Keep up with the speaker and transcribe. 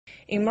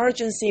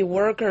Emergency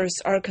workers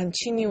are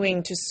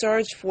continuing to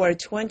search for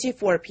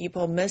 24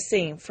 people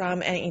missing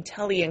from an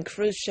Italian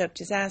cruise ship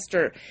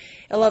disaster.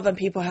 11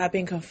 people have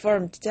been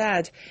confirmed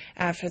dead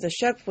after the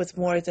ship with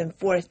more than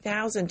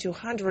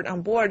 4,200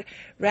 on board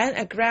ran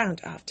aground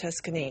off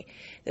Tuscany.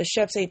 The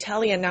ship's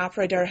Italian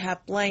operator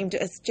had blamed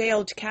its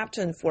jailed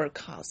captain for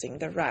causing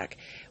the wreck.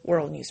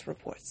 World News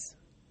reports.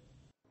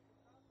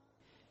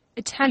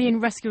 Italian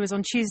rescuers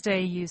on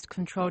Tuesday used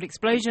controlled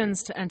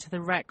explosions to enter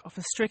the wreck of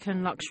a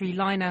stricken luxury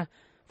liner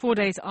 4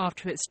 days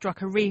after it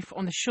struck a reef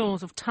on the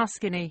shores of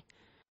Tuscany.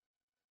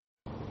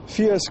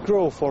 Fears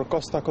grow for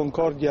Costa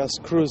Concordia's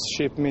cruise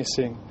ship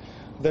missing.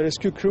 The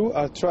rescue crew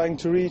are trying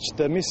to reach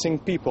the missing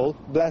people,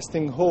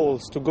 blasting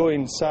holes to go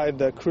inside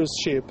the cruise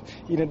ship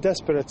in a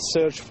desperate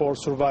search for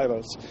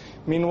survivors.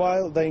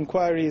 Meanwhile, the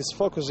inquiry is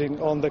focusing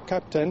on the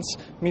captain's,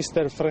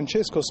 Mr.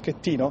 Francesco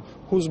Schettino,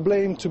 who's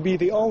blamed to be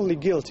the only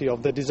guilty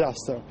of the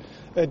disaster.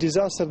 A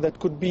disaster that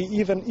could be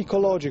even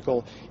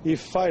ecological if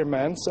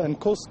firemen and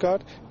Coast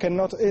Guard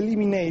cannot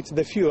eliminate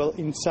the fuel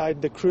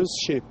inside the cruise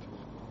ship.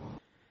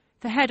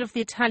 The head of the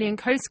Italian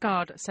Coast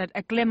Guard said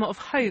a glimmer of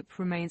hope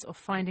remains of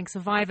finding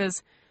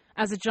survivors,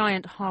 as a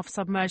giant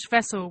half-submerged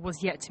vessel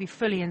was yet to be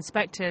fully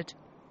inspected.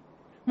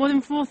 More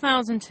than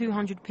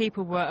 4,200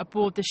 people were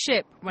aboard the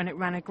ship when it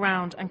ran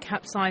aground and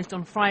capsized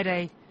on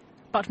Friday,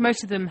 but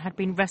most of them had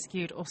been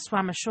rescued or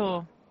swam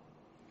ashore.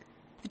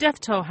 The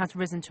death toll has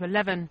risen to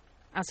 11,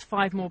 as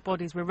 5 more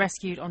bodies were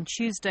rescued on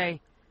Tuesday.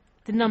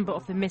 The number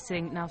of the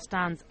missing now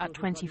stands at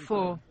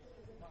 24.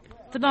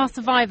 The last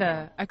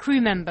survivor, a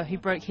crew member who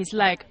broke his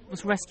leg,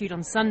 was rescued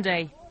on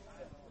Sunday.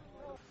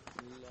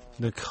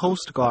 The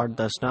Coast Guard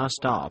does not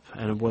stop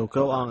and will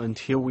go on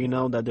until we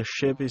know that the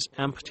ship is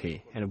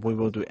empty, and we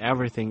will do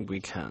everything we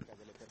can.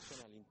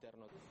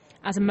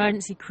 As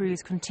emergency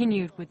crews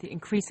continued with the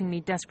increasingly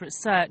desperate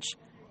search,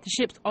 the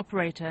ship's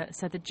operator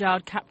said the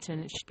jailed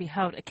captain should be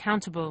held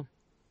accountable.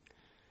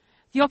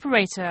 The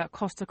operator,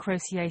 Costa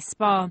Concordia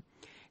Spa,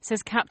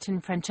 says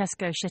Captain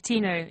Francesco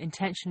Schettino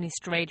intentionally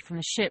strayed from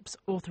the ship's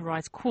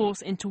authorised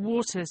course into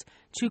waters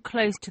too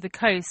close to the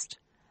coast.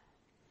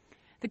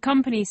 The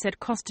company said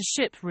Costa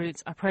ship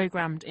routes are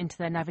programmed into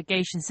their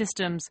navigation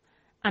systems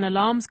and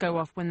alarms go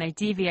off when they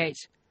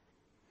deviate.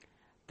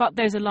 But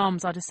those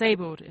alarms are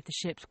disabled if the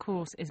ship's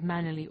course is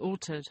manually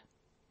altered.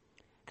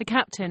 The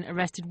captain,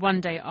 arrested 1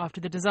 day after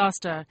the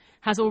disaster,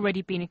 has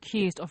already been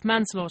accused of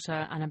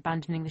manslaughter and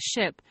abandoning the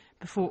ship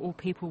before all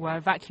people were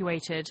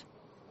evacuated.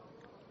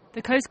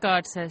 The Coast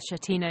Guard says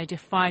Schettino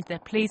defied their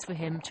pleas for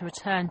him to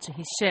return to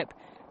his ship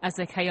as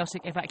the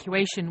chaotic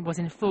evacuation was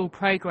in full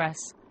progress.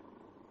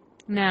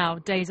 Now,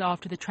 days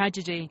after the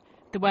tragedy,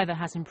 the weather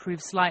has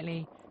improved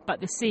slightly, but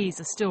the seas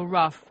are still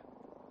rough.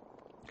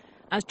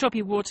 As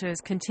choppy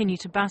waters continue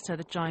to batter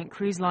the giant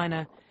cruise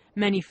liner,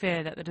 many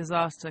fear that the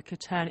disaster could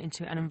turn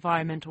into an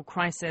environmental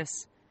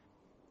crisis.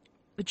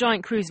 The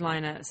giant cruise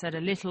liner said a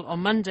little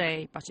on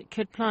Monday, but it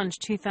could plunge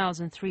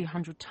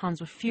 2,300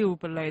 tons of fuel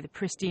below the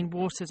pristine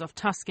waters of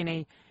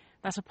Tuscany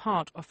that are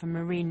part of a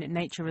marine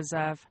nature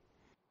reserve.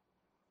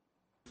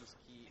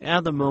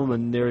 At the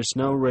moment, there is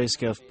no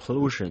risk of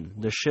pollution.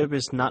 The ship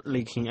is not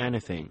leaking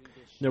anything.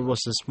 There was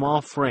a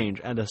small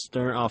fringe at the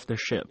stern of the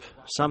ship,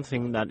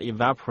 something that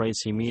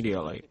evaporates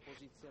immediately.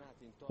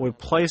 We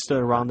placed it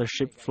around the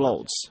ship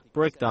floats,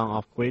 breakdown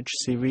of which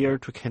severe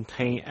to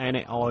contain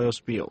any oil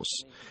spills.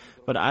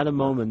 But at the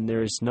moment,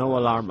 there is no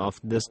alarm of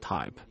this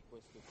type.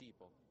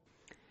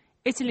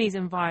 Italy's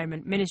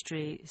Environment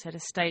Ministry said a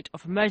state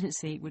of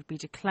emergency would be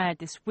declared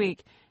this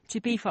week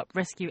to beef up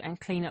rescue and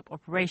clean-up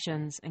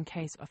operations in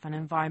case of an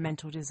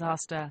environmental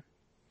disaster.